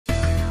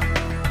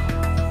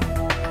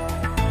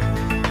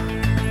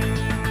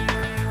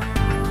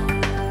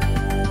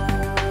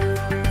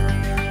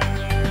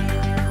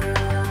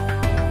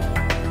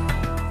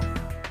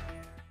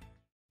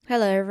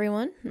Hello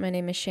everyone, my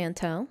name is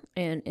Chantel,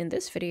 and in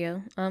this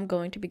video, I'm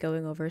going to be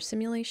going over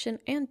simulation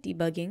and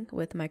debugging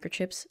with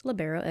Microchip's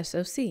Libero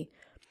SoC.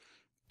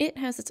 It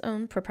has its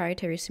own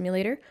proprietary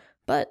simulator,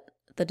 but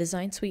the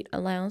design suite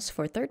allows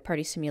for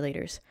third-party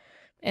simulators,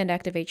 and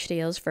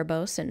Active-HDL's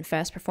verbose and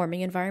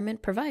fast-performing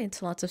environment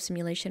provides lots of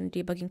simulation and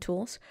debugging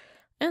tools,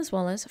 as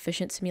well as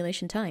efficient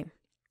simulation time.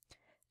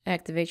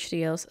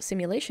 Active-HDL's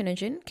simulation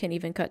engine can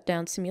even cut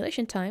down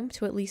simulation time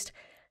to at least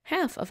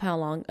half of how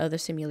long other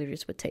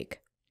simulators would take.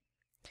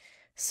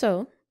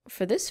 So,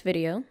 for this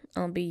video,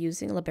 I'll be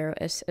using Libero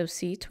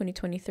SoC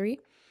 2023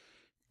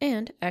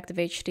 and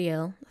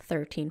Active-HDL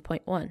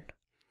 13.1.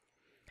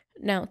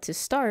 Now, to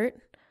start,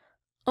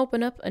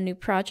 open up a new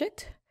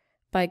project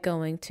by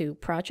going to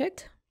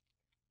Project,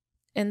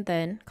 and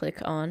then click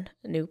on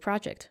New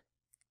Project.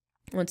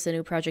 Once the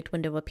new project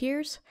window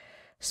appears,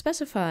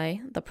 specify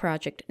the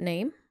project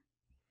name,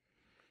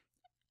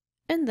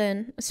 and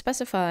then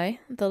specify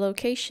the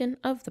location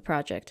of the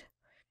project.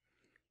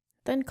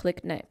 Then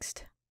click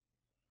Next.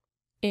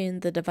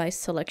 In the device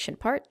selection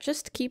part,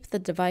 just keep the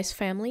device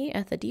family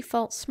at the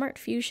default Smart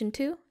Fusion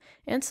 2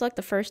 and select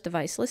the first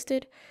device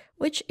listed,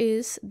 which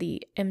is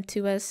the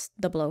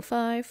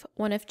M2S005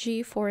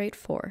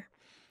 1FG484.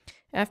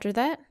 After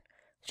that,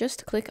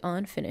 just click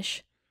on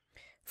Finish.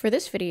 For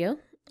this video,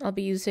 I'll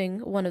be using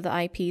one of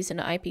the IPs in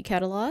the IP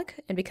catalog,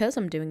 and because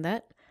I'm doing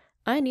that,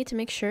 I need to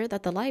make sure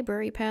that the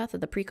library path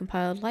of the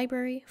precompiled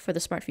library for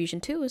the Smart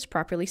Fusion 2 is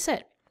properly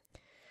set.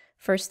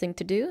 First thing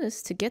to do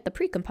is to get the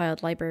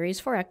precompiled libraries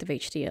for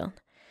Active-HDL.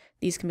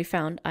 These can be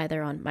found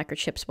either on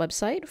Microchip's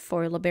website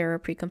for Libero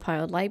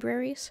precompiled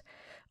libraries,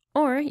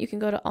 or you can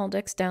go to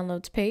Aldex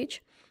Downloads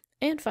page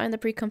and find the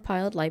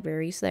precompiled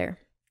libraries there.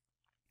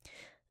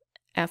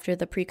 After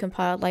the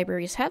precompiled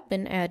libraries have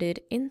been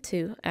added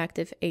into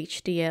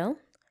Active-HDL,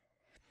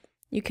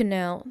 you can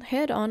now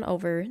head on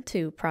over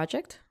to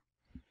Project,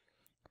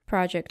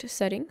 Project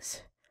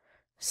Settings,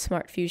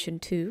 Smart Fusion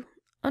 2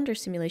 under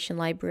Simulation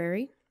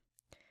Library,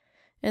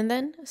 and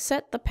then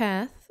set the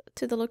path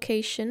to the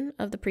location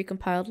of the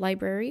precompiled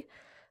library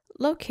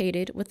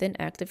located within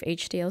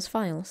Active-HDL's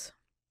files.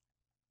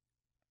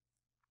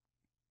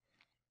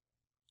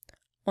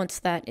 Once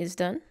that is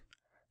done,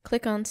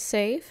 click on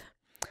Save,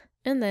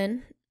 and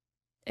then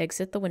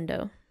exit the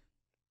window.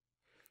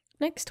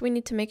 Next, we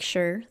need to make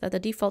sure that the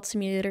default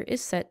simulator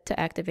is set to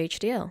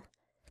Active-HDL.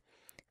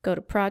 Go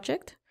to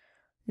Project,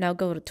 now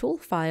go to Tool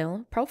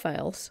File,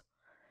 Profiles,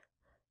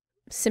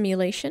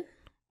 Simulation,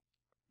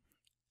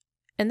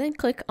 and then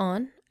click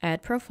on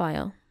Add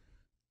Profile.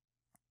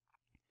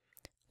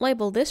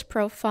 Label this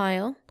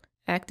profile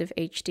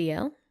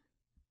Active-HDL,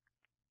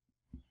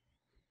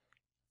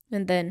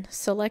 and then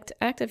select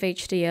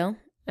Active-HDL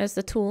as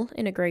the tool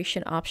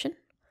integration option,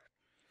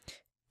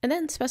 and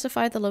then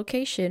specify the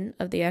location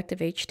of the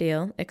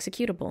Active-HDL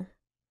executable.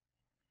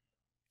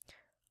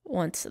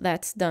 Once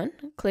that's done,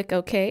 click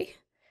OK.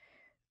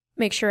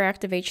 Make sure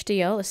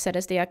Active-HDL is set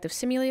as the active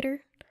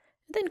simulator,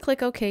 then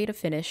click OK to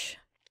finish.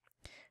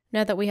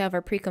 Now that we have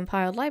our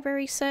precompiled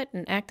library set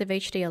and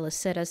Active-HDL is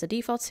set as the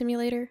default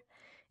simulator,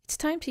 it's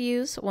time to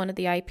use one of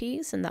the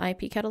IPs in the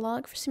IP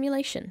catalog for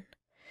simulation.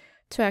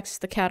 To access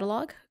the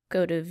catalog,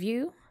 go to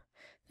View,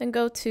 then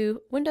go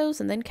to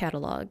Windows and then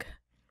Catalog.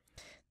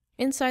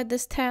 Inside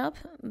this tab,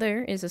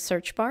 there is a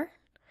search bar,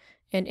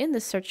 and in the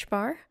search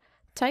bar,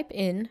 type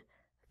in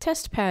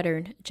Test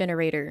Pattern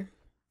Generator.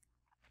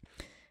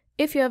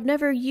 If you have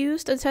never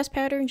used a test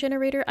pattern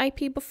generator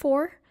IP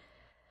before,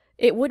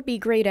 it would be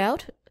grayed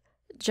out,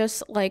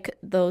 just like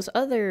those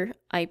other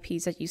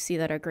IPs that you see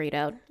that are grayed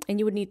out, and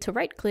you would need to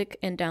right-click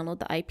and download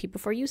the IP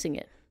before using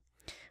it.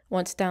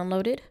 Once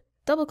downloaded,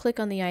 double-click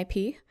on the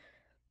IP,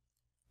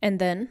 and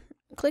then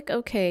click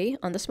OK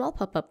on the small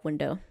pop-up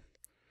window.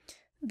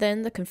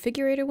 Then the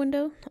configurator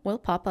window will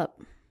pop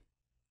up.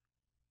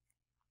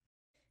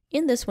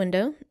 In this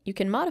window, you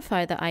can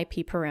modify the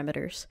IP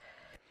parameters,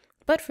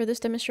 but for this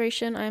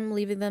demonstration, I'm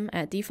leaving them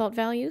at default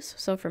values,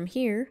 so from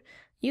here,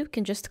 you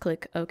can just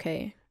click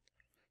OK.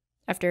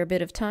 After a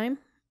bit of time,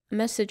 a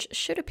message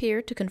should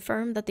appear to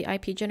confirm that the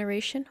IP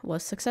generation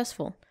was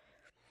successful.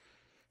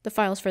 The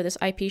files for this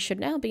IP should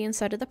now be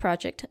inside of the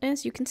project,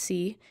 as you can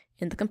see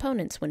in the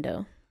Components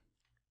window.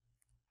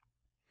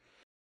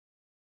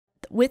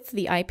 With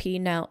the IP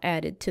now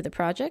added to the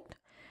project,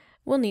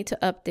 we'll need to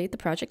update the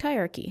project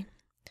hierarchy.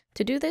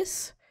 To do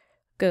this,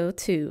 go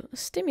to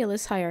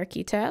Stimulus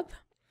Hierarchy tab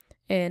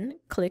and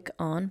click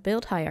on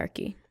Build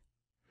Hierarchy.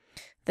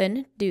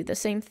 Then do the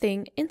same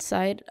thing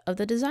inside of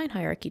the Design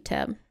Hierarchy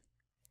tab.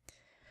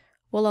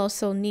 We'll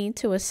also need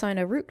to assign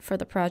a root for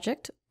the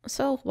project,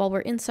 so while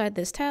we're inside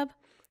this tab,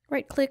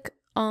 right-click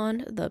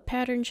on the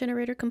Pattern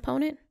Generator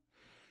component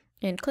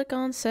and click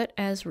on Set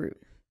as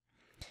Root.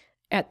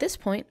 At this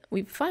point,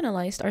 we've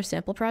finalized our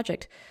sample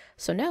project,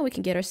 so now we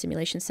can get our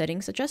simulation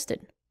settings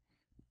adjusted.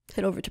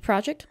 Head over to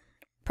Project,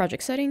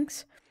 Project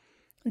Settings,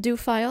 Do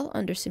File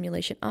under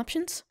Simulation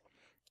Options,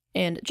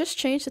 and just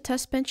change the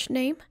test bench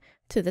name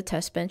to the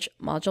test bench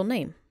module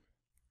name.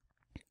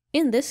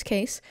 In this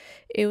case,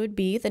 it would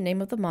be the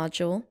name of the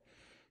module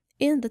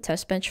in the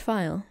test bench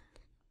file.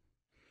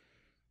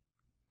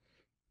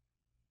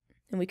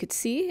 And we could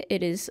see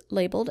it is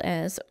labeled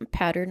as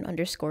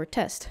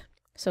pattern_test.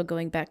 So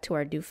going back to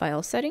our do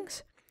file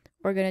settings,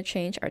 we're going to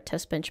change our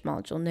test bench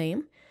module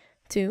name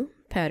to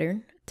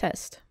pattern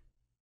test.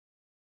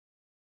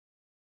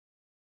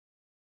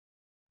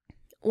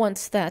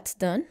 Once that's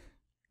done,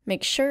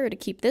 make sure to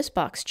keep this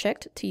box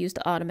checked to use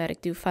the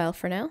automatic do file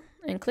for now,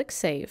 and click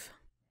Save.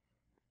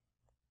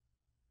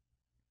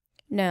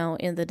 Now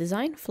in the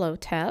Design Flow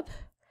tab,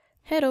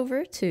 head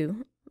over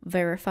to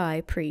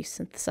Verify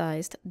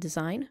Pre-Synthesized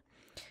Design,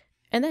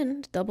 and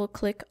then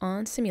double-click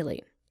on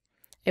Simulate.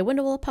 A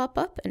window will pop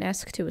up and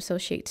ask to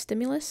associate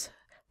stimulus.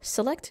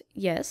 Select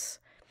Yes,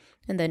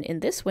 and then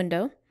in this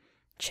window,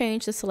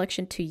 change the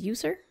selection to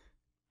User.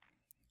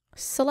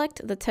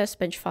 Select the test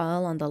bench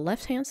file on the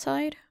left-hand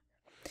side,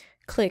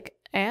 click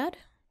Add,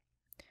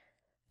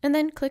 and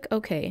then click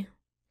OK.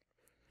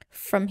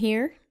 From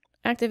here,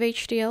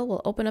 Active-HDL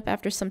will open up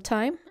after some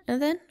time,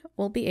 and then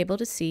we'll be able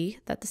to see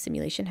that the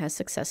simulation has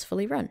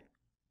successfully run.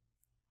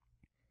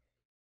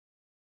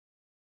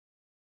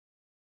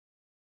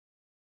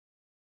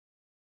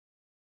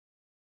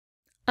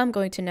 I'm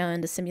going to now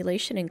end the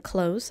simulation and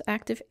close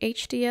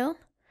Active-HDL.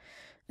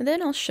 And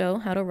then I'll show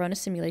how to run a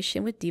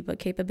simulation with debug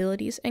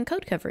capabilities and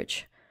code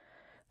coverage.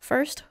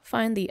 First,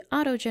 find the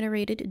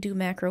auto-generated do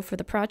macro for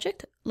the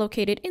project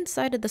located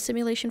inside of the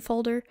simulation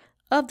folder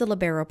of the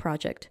Libero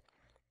project.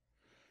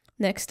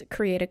 Next,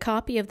 create a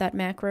copy of that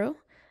macro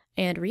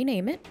and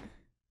rename it.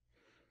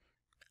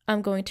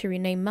 I'm going to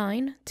rename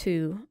mine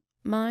to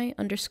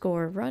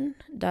my_run.do.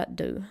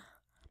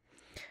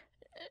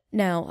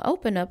 Now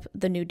open up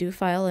the new do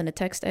file in a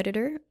text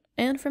editor,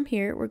 and from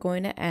here we're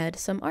going to add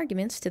some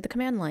arguments to the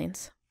command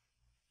lines.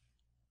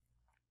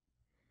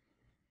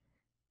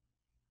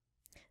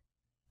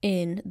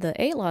 In the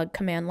alog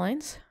command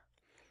lines,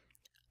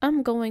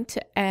 I'm going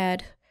to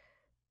add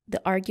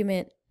the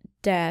argument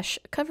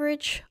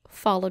 -coverage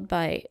followed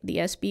by the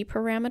SB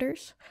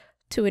parameters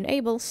to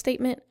enable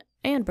statement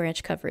and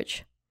branch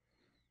coverage.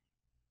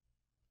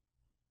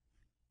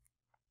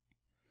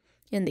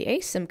 In the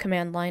asym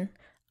command line,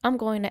 I'm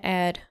going to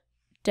add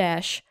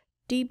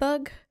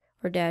 -debug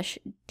or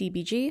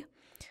 -dbg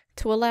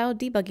to allow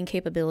debugging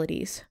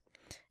capabilities.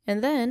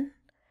 And then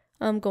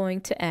I'm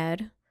going to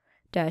add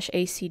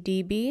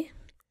 -acdb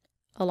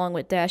along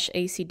with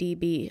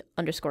 -acdb_cov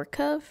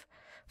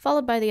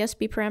followed by the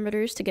SB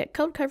parameters to get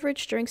code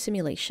coverage during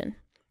simulation.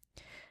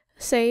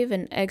 Save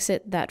and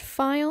exit that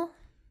file.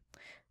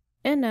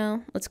 And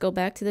now let's go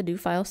back to the do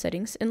file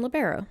settings in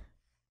Libero.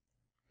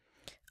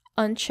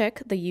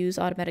 Uncheck the Use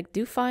Automatic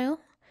Do file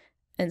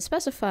and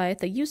specify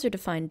the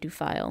user-defined do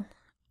file,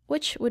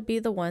 which would be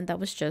the one that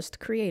was just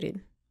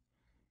created.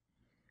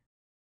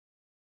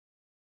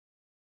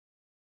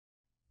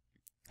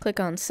 Click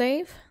on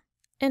Save,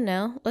 and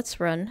now let's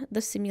run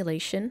the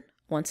simulation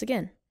once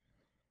again.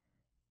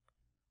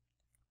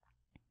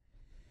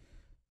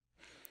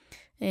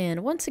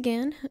 And once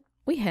again,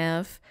 we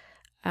have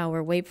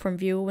our waveform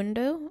viewer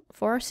window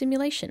for our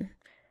simulation.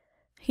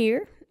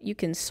 Here, you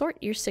can sort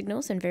your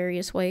signals in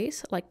various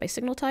ways, like by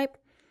signal type,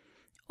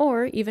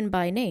 or even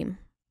by name.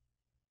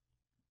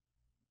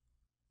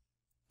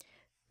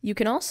 You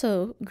can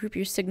also group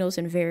your signals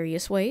in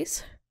various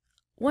ways.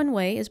 One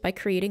way is by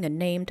creating a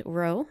named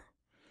row.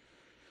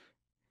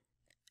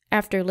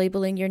 After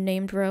labeling your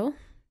named row,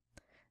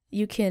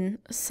 you can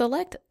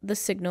select the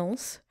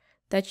signals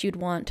that you'd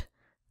want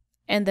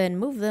and then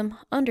move them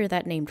under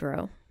that named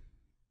row.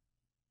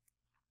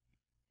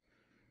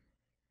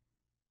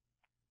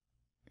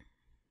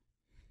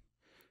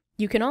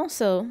 You can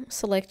also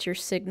select your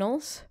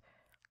signals,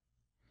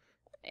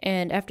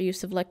 and after you've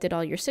selected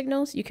all your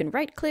signals, you can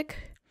right-click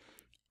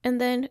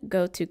and then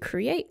go to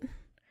Create,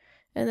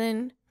 and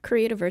then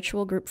create a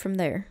virtual group from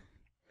there.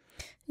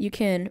 You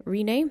can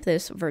rename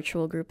this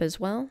virtual group as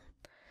well,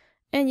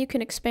 and you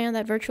can expand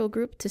that virtual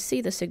group to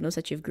see the signals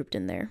that you've grouped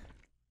in there.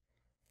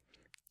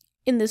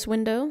 In this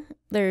window,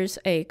 there's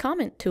a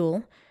comment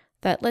tool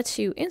that lets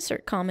you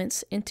insert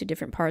comments into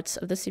different parts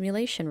of the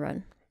simulation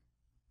run.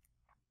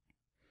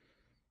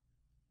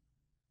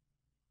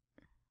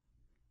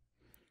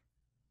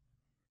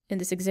 In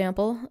this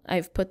example,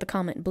 I've put the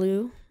comment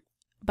blue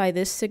by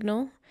this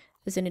signal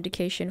as an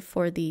indication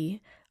for the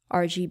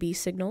RGB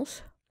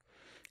signals.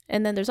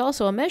 And then there's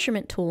also a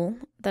measurement tool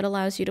that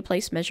allows you to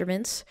place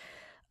measurements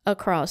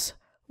across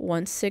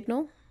one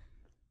signal,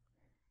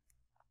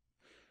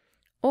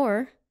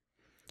 or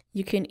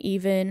you can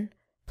even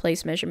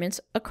place measurements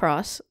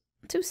across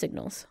two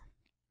signals.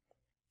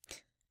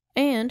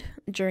 And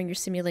during your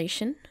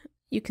simulation,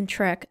 you can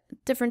track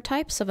different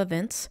types of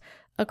events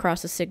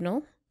across a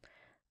signal.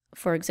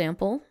 For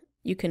example,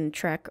 you can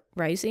track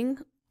rising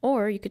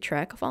or you could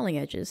track falling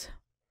edges.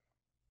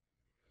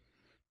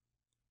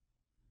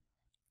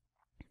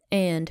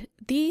 And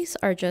these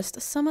are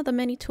just some of the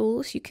many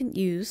tools you can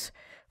use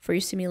for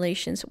your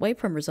simulation's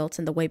waveform results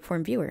in the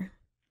waveform viewer.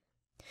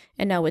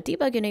 And now with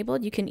debug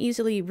enabled, you can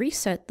easily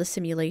reset the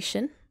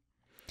simulation,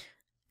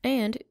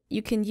 and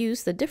you can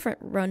use the different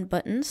run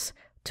buttons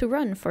to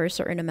run for a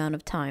certain amount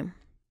of time.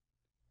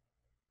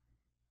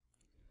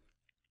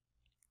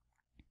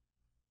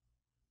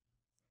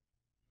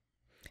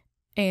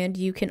 And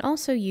you can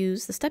also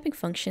use the stepping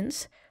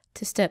functions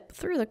to step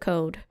through the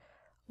code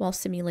while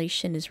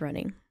simulation is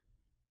running.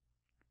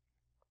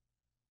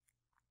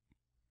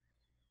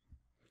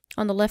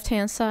 On the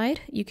left-hand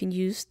side, you can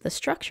use the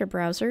structure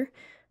browser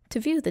to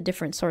view the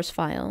different source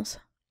files.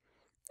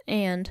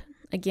 And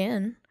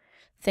again,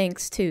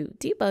 thanks to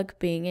debug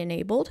being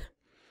enabled,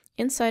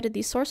 inside of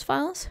these source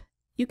files,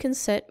 you can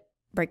set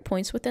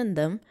breakpoints within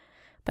them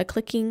by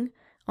clicking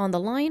on the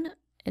line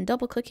and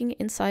double-clicking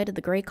inside of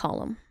the gray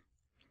column.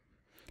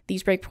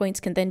 These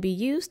breakpoints can then be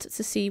used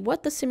to see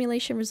what the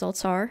simulation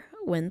results are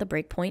when the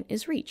breakpoint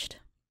is reached.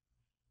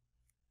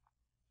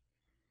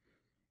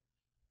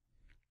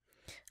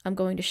 I'm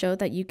going to show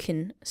that you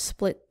can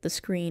split the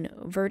screen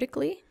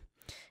vertically,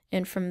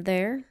 and from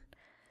there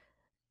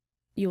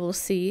you will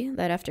see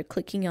that after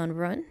clicking on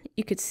Run,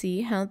 you could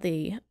see how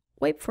the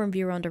waveform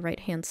viewer on the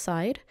right-hand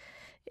side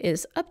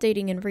is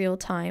updating in real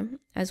time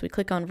as we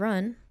click on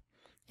Run,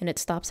 and it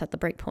stops at the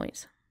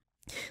breakpoints.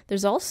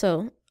 There's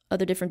also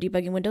other different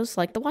debugging windows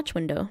like the watch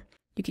window.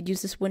 You could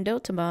use this window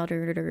to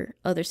monitor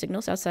other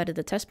signals outside of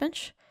the test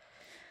bench.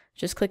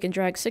 Just click and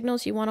drag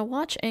signals you want to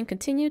watch and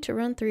continue to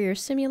run through your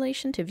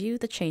simulation to view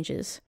the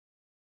changes.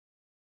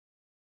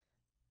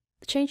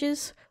 The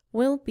changes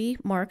will be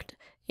marked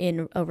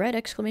in a red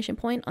exclamation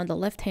point on the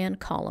left-hand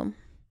column.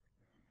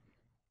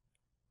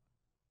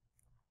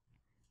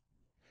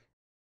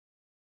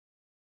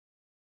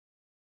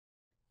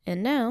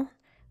 And now,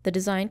 the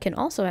design can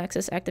also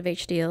access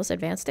Active-HDL's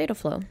advanced data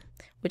flow,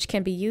 which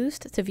can be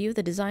used to view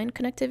the design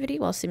connectivity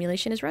while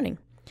simulation is running.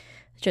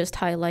 Just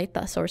highlight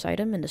the source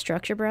item in the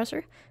structure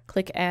browser,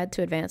 click Add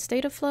to Advanced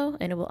Data Flow,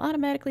 and it will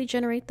automatically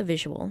generate the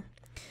visual.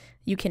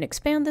 You can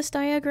expand this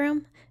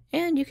diagram,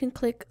 and you can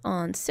click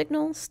on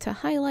signals to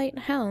highlight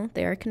how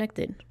they are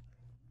connected.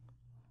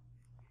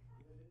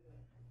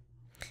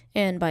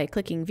 And by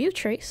clicking View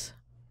Trace,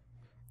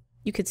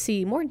 you could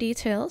see more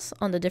details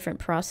on the different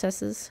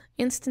processes,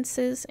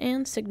 instances,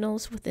 and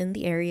signals within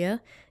the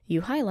area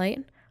you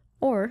highlight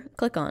or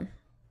click on.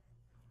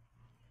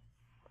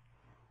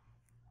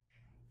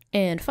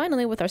 And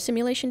finally, with our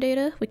simulation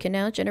data, we can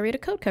now generate a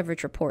code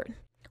coverage report.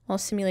 While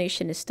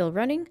simulation is still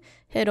running,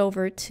 head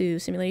over to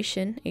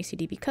Simulation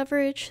ACDB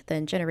Coverage,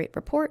 then Generate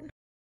Report.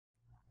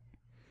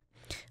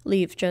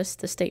 Leave just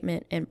the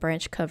statement and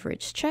branch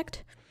coverage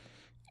checked,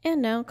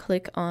 and now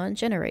click on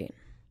Generate.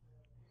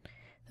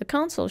 The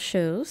console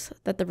shows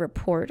that the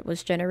report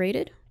was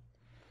generated,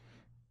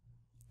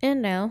 and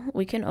now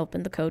we can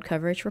open the code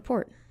coverage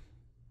report.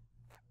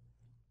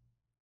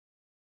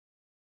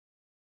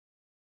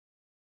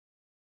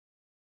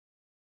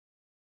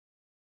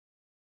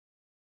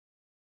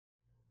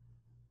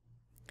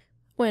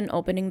 When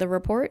opening the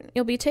report,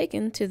 you'll be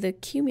taken to the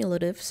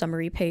cumulative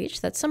summary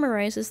page that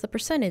summarizes the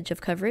percentage of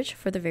coverage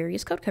for the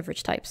various code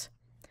coverage types.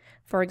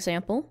 For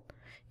example,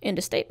 in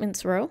the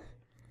statements row,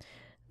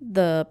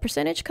 the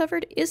percentage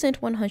covered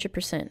isn't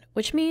 100%,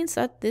 which means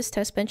that this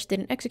test bench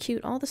didn't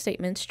execute all the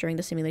statements during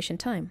the simulation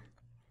time.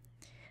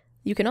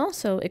 You can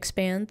also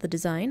expand the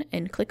design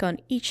and click on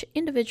each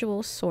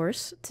individual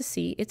source to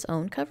see its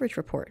own coverage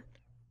report.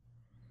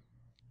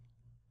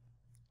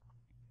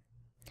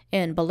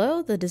 And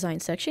below the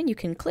design section, you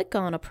can click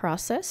on a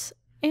process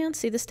and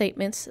see the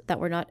statements that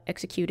were not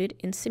executed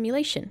in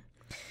simulation.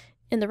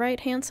 In the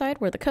right-hand side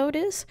where the code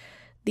is,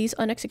 these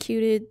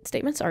unexecuted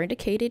statements are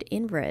indicated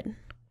in red.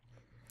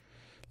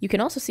 You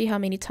can also see how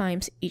many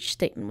times each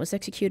statement was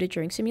executed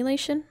during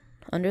simulation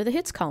under the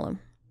hits column.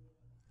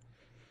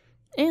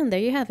 And there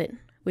you have it.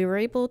 We were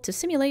able to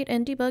simulate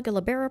and debug a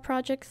Libero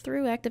project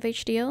through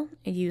Active-HDL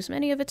and use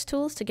many of its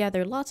tools to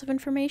gather lots of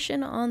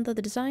information on the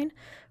design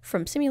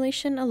from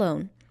simulation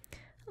alone.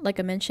 Like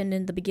I mentioned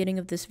in the beginning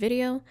of this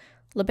video,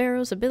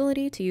 Libero's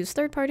ability to use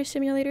third-party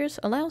simulators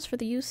allows for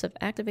the use of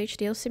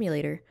Active-HDL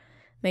Simulator,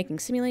 making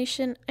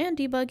simulation and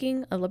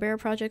debugging of Libero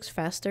projects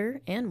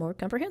faster and more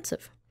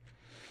comprehensive.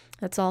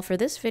 That's all for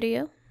this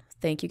video.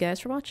 Thank you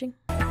guys for watching.